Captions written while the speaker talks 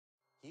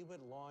he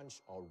would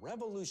launch a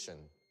revolution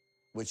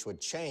which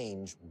would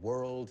change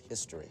world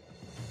history.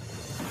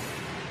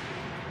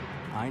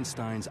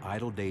 Einstein's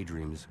idle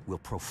daydreams will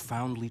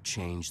profoundly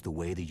change the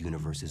way the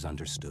universe is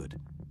understood.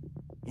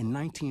 In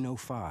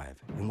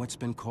 1905, in what's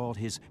been called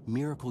his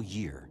miracle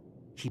year,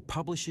 he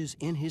publishes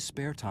in his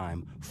spare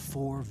time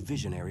 4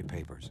 visionary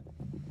papers,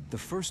 the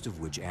first of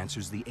which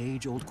answers the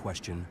age-old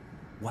question,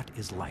 what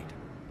is light?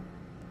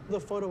 The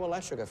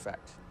photoelectric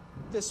effect.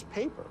 This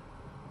paper,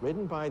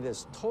 written by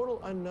this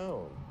total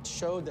unknown,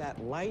 showed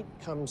that light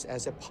comes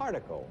as a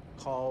particle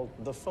called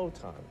the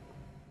photon.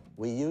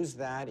 We use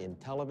that in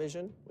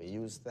television, we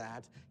use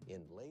that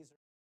in laser.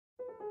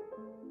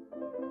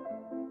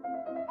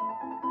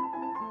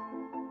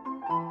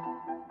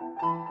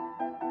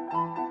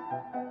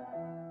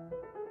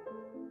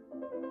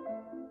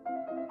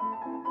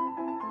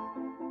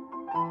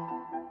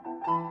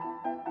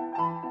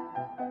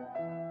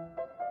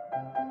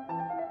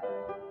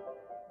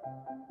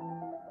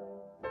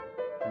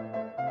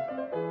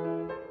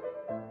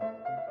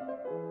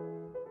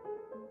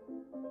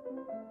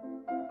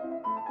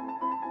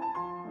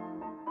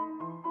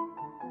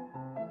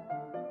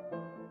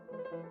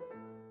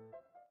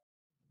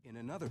 In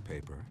another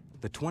paper,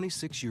 the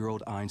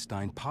 26-year-old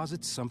Einstein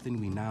posits something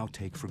we now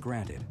take for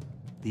granted,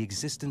 the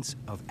existence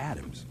of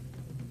atoms.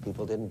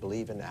 People didn't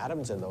believe in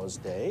atoms in those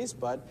days,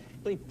 but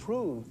he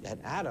proved that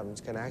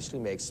atoms can actually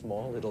make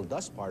small little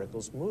dust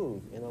particles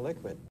move in a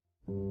liquid.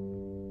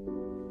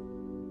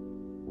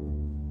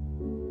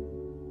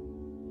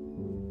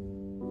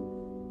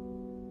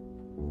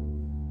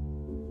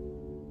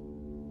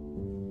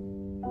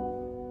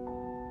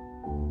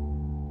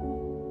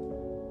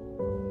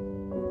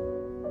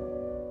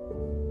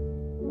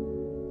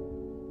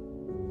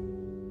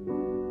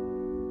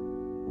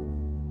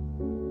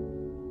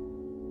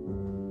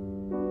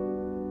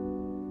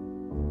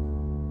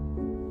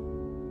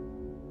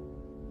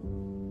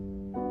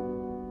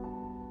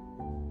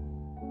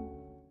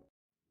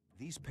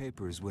 These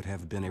papers would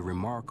have been a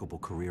remarkable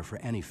career for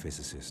any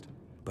physicist,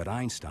 but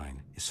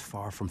Einstein is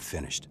far from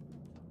finished.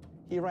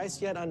 He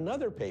writes yet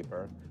another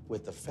paper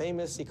with the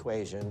famous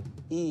equation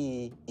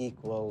E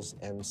equals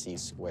mc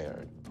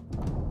squared.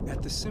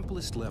 At the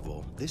simplest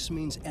level, this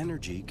means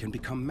energy can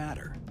become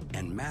matter,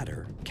 and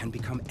matter can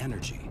become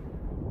energy.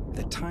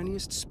 The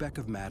tiniest speck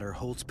of matter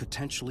holds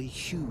potentially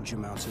huge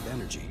amounts of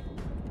energy.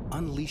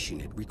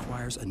 Unleashing it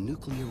requires a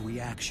nuclear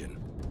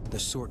reaction, the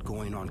sort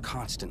going on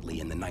constantly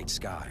in the night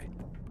sky.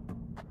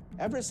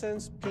 Ever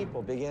since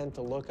people began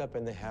to look up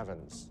in the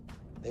heavens,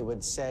 they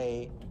would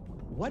say,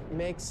 what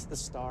makes the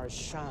stars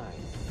shine?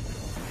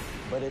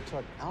 But it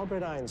took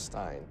Albert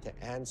Einstein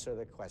to answer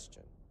the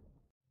question.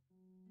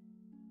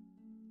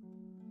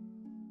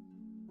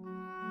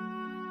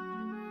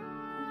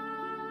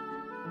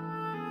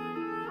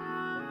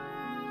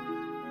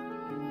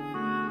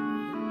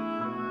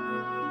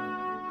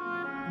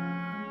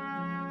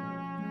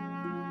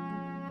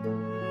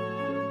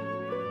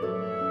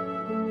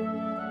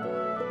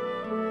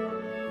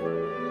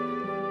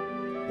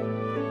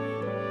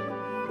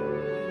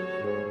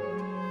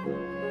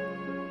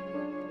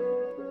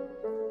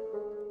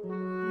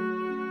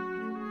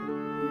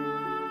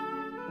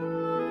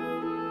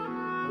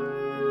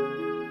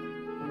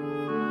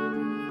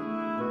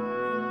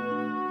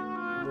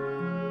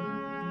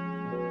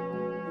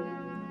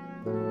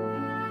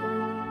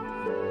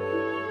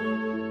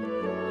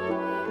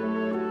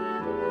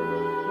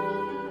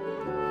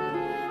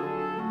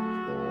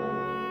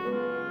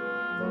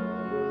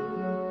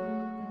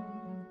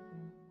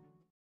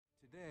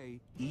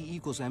 Today, E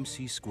equals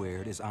mc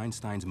squared is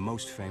Einstein's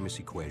most famous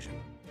equation.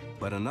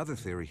 But another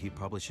theory he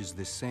publishes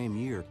this same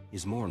year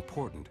is more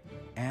important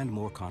and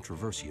more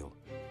controversial: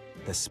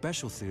 the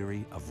special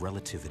theory of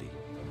relativity.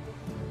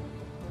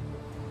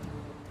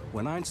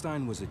 When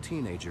Einstein was a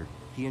teenager,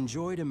 he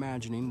enjoyed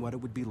imagining what it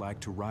would be like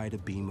to ride a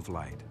beam of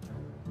light.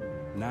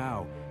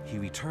 Now, he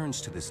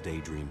returns to this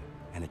daydream,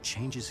 and it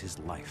changes his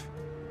life.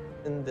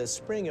 In the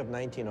spring of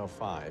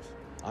 1905,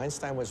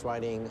 Einstein was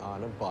riding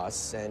on a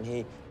bus, and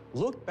he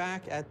looked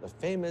back at the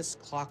famous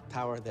clock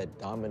tower that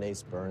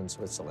dominates Bern,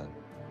 Switzerland.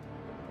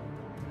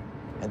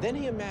 And then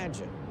he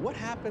imagined, what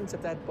happens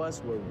if that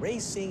bus were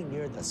racing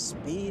near the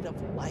speed of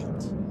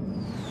light?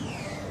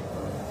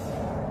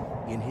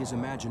 In his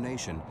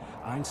imagination,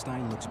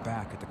 Einstein looks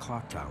back at the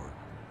clock tower,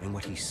 and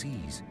what he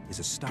sees is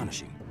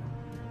astonishing.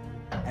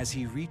 As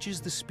he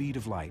reaches the speed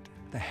of light,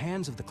 the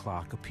hands of the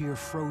clock appear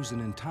frozen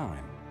in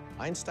time.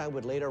 Einstein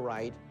would later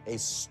write, a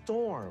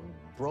storm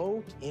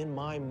broke in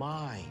my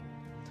mind.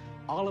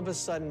 All of a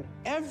sudden,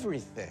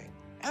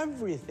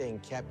 everything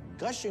kept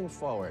gushing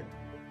forward.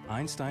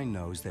 Einstein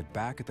knows that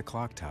back at the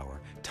clock tower,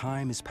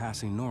 time is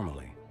passing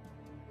normally.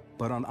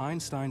 But on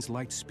Einstein's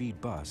light-speed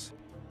bus,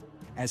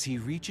 as he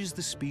reaches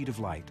the speed of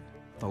light,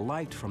 the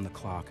light from the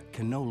clock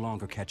can no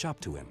longer catch up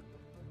to him.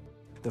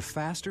 The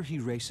faster he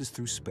races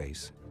through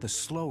space, the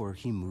slower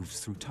he moves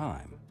through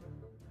time.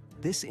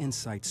 This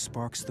insight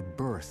sparks the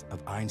birth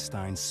of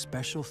Einstein's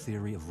special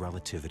theory of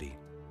relativity,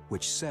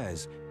 which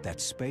says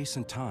that space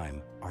and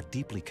time are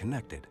deeply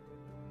connected.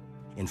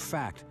 In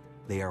fact,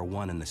 they are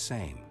one and the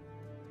same,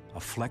 a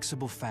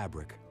flexible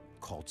fabric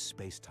called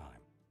space-time.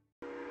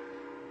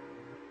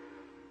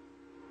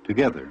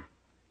 Together,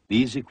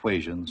 these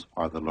equations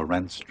are the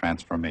Lorentz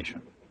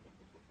transformation.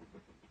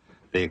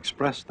 They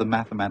express the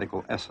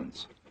mathematical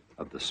essence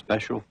of the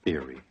special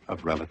theory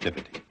of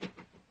relativity.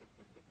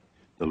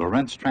 The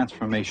Lorentz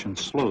transformation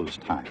slows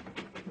time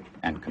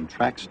and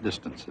contracts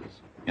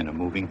distances in a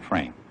moving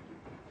frame,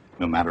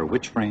 no matter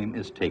which frame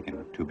is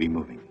taken to be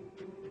moving.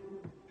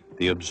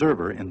 The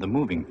observer in the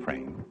moving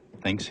frame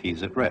thinks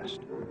he's at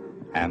rest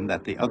and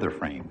that the other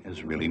frame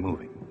is really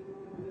moving.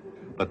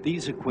 But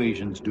these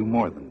equations do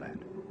more than that.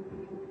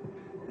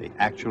 They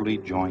actually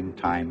join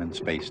time and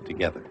space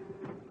together.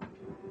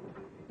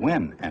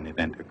 When an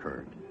event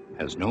occurred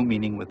has no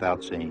meaning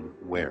without saying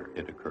where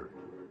it occurred.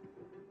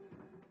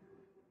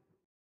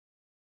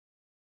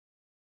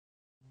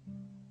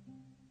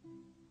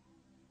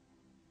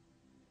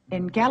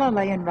 In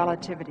Galilean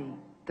relativity,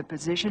 the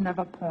position of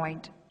a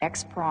point,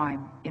 x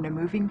prime, in a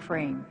moving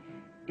frame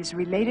is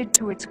related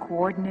to its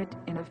coordinate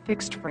in a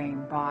fixed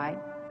frame by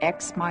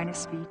x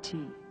minus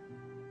vt.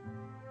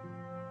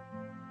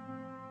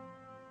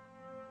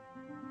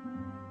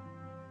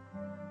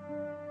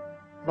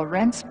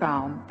 Lorentz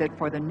found that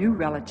for the new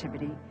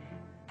relativity,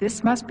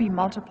 this must be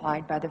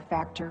multiplied by the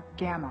factor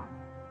gamma.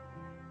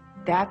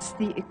 That's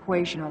the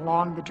equation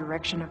along the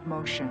direction of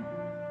motion.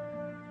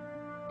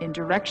 In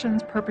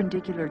directions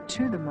perpendicular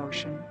to the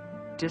motion,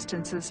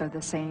 distances are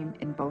the same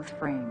in both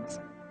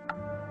frames.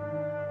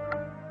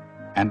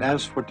 And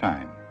as for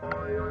time,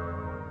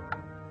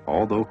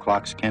 although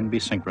clocks can be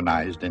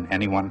synchronized in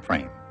any one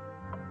frame,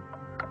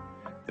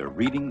 their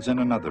readings in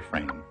another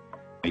frame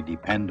may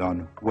depend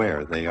on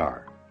where they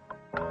are.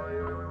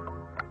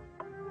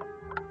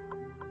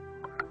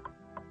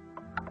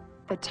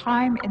 The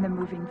time in the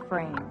moving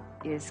frame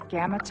is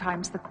gamma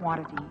times the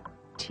quantity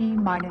t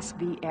minus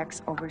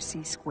vx over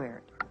c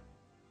squared.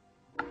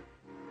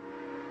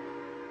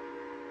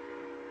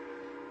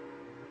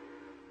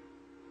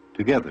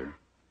 Together,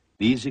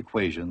 these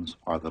equations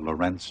are the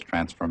Lorentz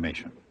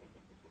transformation.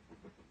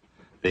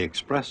 They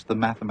express the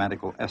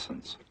mathematical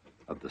essence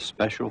of the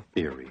special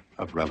theory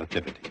of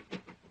relativity.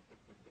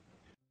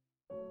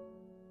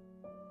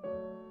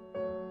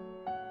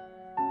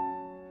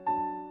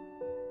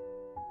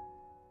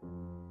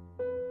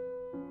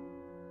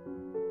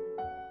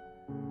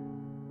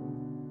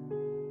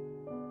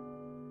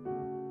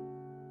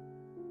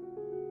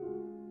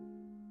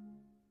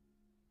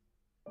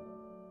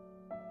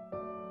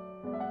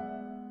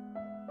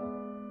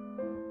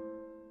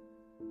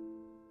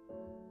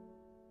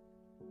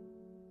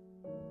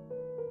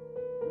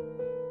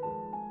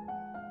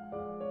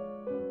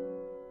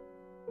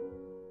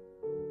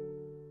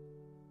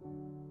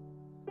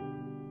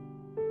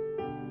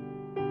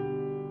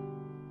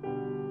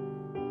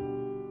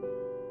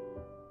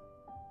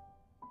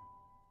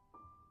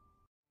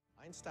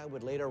 Einstein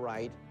would later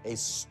write, "A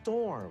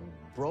storm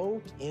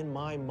broke in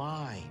my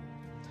mind.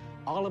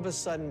 All of a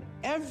sudden,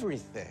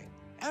 everything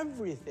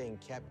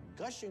kept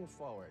gushing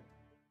forward."